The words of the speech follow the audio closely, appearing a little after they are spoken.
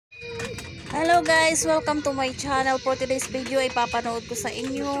Hello guys, welcome to my channel. For today's video ay papanood ko sa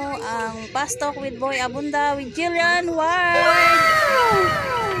inyo ang Talk with Boy Abunda with Jillian Ward.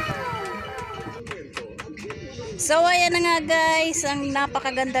 So ayan na nga guys, ang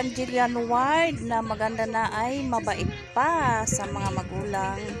napakagandang Jillian Ward na maganda na ay mabait pa sa mga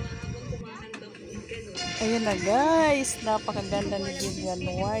magulang. Ayun na guys, napakaganda ni Jillian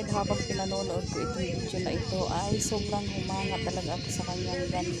Ward. Habang pinanonood ko itong video na ito ay sobrang humanga talaga ako sa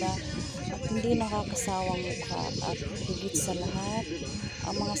kanyang ganda. At hindi nakakasawang mukha. At higit sa lahat,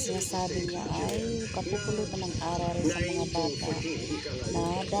 ang mga sinasabi niya ay kapupulutan ng aral sa mga bata na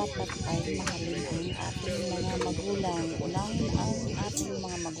dapat ay mahalin ang ating mga magulang. Unahin ang ating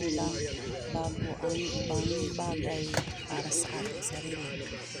mga magulang bago ang ibang bagay para sa ating sarili.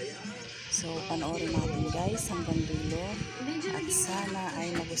 So, panoorin natin guys hanggang dulo at sana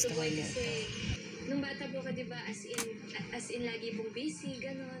ay magustuhan niyo ito. Nung bata po ka, diba, as in lagi pong busy,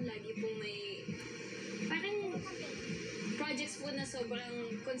 gano'n, lagi pong may, parang projects po na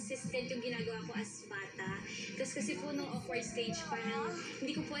sobrang consistent yung ginagawa ko as bata. Tapos kasi po nung awkward stage, parang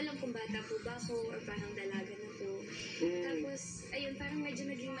hindi ko po alam kung bata po ba ako or parang dalaga na po. Tapos, ayun, parang medyo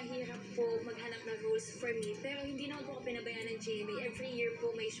naging mahirap po maghanap ng roles for me. Pero hindi naman po ako pinabayaan ng GMA. Every year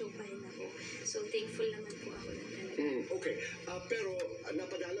po may show pa rin ako. So, thankful naman po ako na talaga. Okay. Pero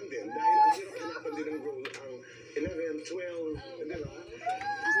napadalang din dahil ang hirap hanapan din ng role ang 11, 12, di ba?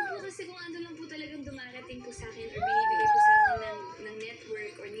 Ako po kasi kung ano lang po talagang dumarating po sa akin or binibigay po sa akin ng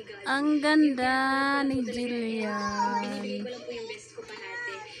network or ni God. Ang ganda ni Jillian. Binibigay ko lang po yung best ko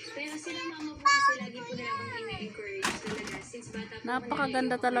parate. Pero sila mama po kasi lagi po nila akong ina-encourage talaga. Since bata po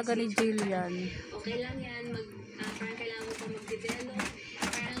Napakaganda talaga ni Jillian. Okay lang yan. Parang kailangan mo pa mag-develop.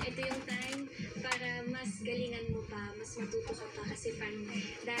 Parang ito yung time para mas galingan mo pa, mas matuto ka pa kasi parang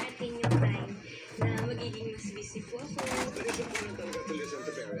darating yung time na magiging mas busy po ako. It's important talaga to listen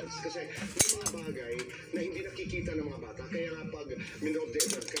to parents kasi may mga bagay na hindi nakikita ng mga bata. Kaya nga pag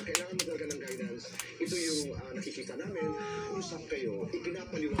minodedad ka, kailangan mo talaga ng guidance. Ito yung nakikita namin, usap kayo,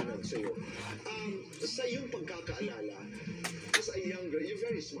 ipinapaliwanag sa iyo. Sa iyong pagkakaalala, as a younger, you're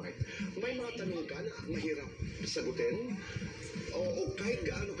very smart. May mga tanong ka na mahirap sagutin? O kahit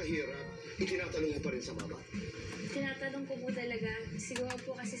gaano kahirap, itinatanong mo pa rin sa mama? Tinatanong ko po talaga, siguro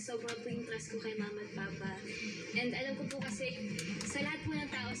po kasi sobrang po yung trust ko kay mama at papa. And alam ko po kasi, sa lahat po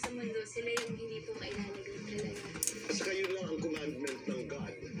ng tao sa mundo, sila yung hindi po kailangan talaga. At saka yun lang ang commandment ng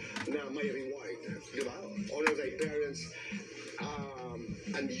God na may reward. Di ba? Honor thy parents,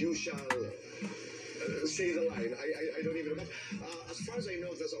 and you shall say the line. I don't even know. As far as I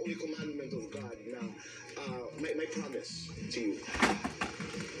know, that's the only commandment of God na my promise to you.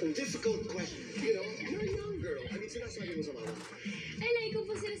 Difficult question. You know, you're a young girl. Ano sinasabi mo sa mama? Ay, like ko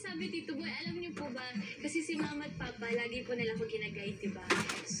po sinasabi, Tito Boy, alam niyo po ba, kasi si mama at papa, lagi po nila ako ginaguide, diba?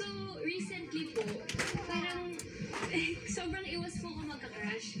 So, recently po, parang, sobrang iwas po ako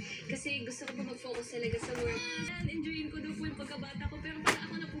magka-crush. Kasi gusto ko po mag-focus talaga sa work. And enjoyin ko daw po yung pagkabata ko, pero parang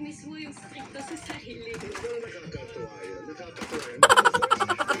ako na po mismo yung stricto sa sarili. Pero nakakatuwa yun. Nakakatuwa yun.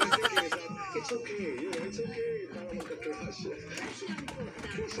 It's okay. You know, it's okay. Para magka-crush. Crush lang po.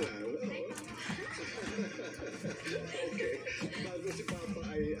 Crush lang. Okay. Bago si Papa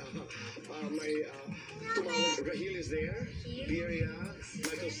ay may tumawag. Rahil is there. Biria,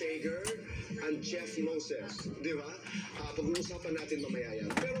 Michael Sager, and Jeff Moses. Di ba? Pag-uusapan natin mamaya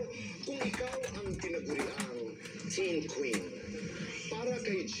yan. Pero kung ikaw ang tinaguriang teen queen, para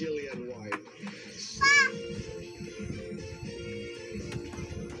kay Jillian Ward,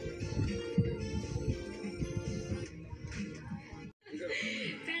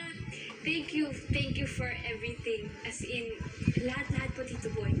 Pero thank you for everything. As in, lahat-lahat po, Tito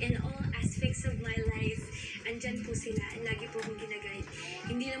Boy. In all aspects of my life, andyan po sila. And lagi po akong ginaguide.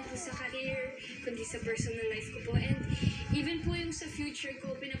 Hindi lang po sa career, kundi sa personal life ko po. And even po yung sa future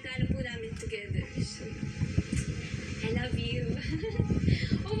ko, pinaplano po namin together. So, I love you.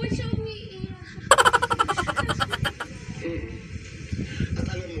 Oh, what show me? at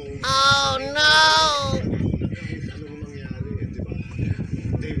alam mo, Oh no! anong mangyari, di ba?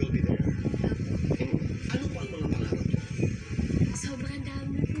 They will be there. Ano pa ang mga pangarap mo? Sobrang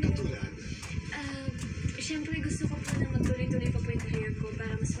dami po. Katulad, Siyempre gusto ko po na magtuloy-tuloy pa po yung career ko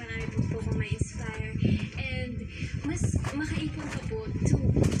para mas marami po akong ma-inspire and mas makaipon pa po to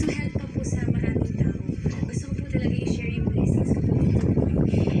help pa po sa maraming tao. Gusto ko po talaga i-share yung blessings ko po.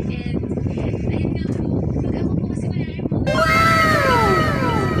 And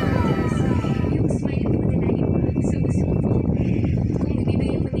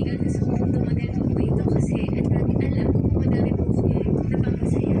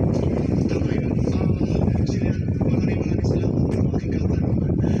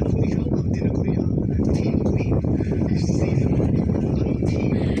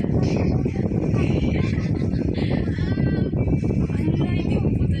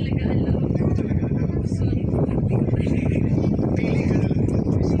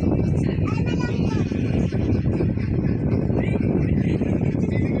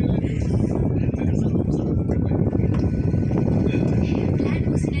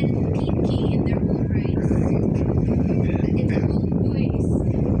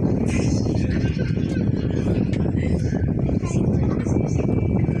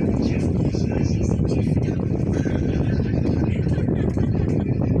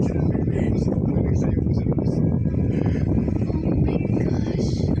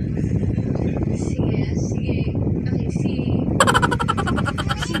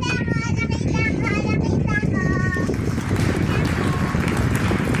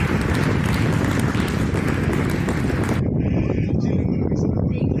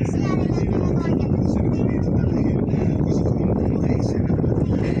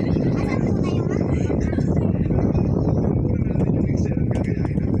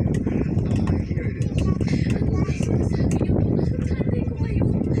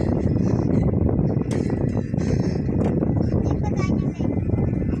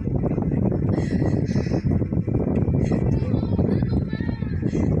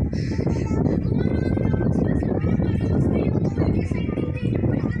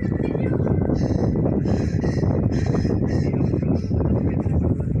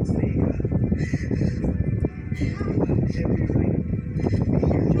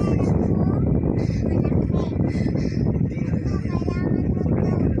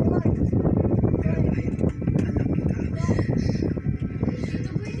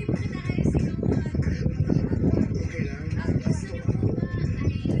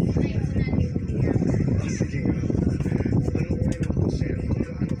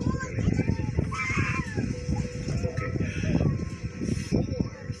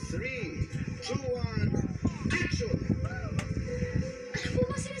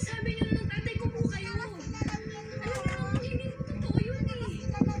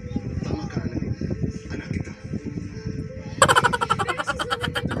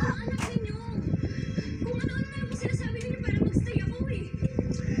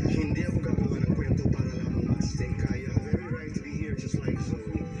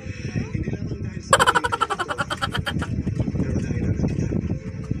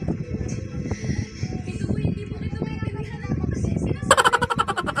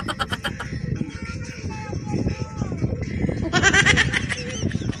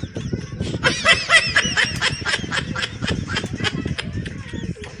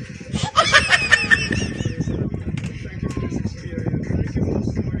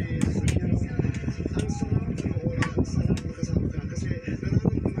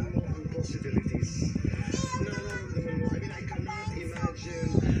responsibilities. Nararamdaman mo, I mean, I cannot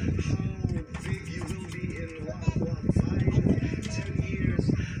imagine how big you will be in what, 5, 10 years,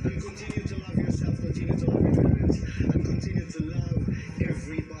 and continue to love yourself, continue to love your parents, and continue to love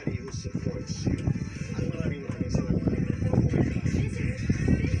everybody who supports you. At maraming salamat.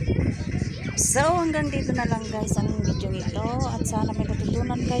 So, hanggang dito na lang guys ang video ito at sana may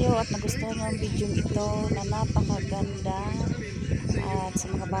natutunan kayo at nagustuhan nyo ang video ito na napakaganda. At sa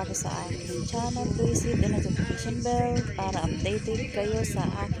mga bago sa aking channel, please hit the notification bell para updated kayo sa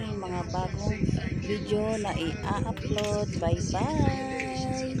aking mga bagong video na i-upload. Bye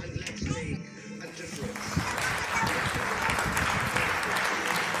bye!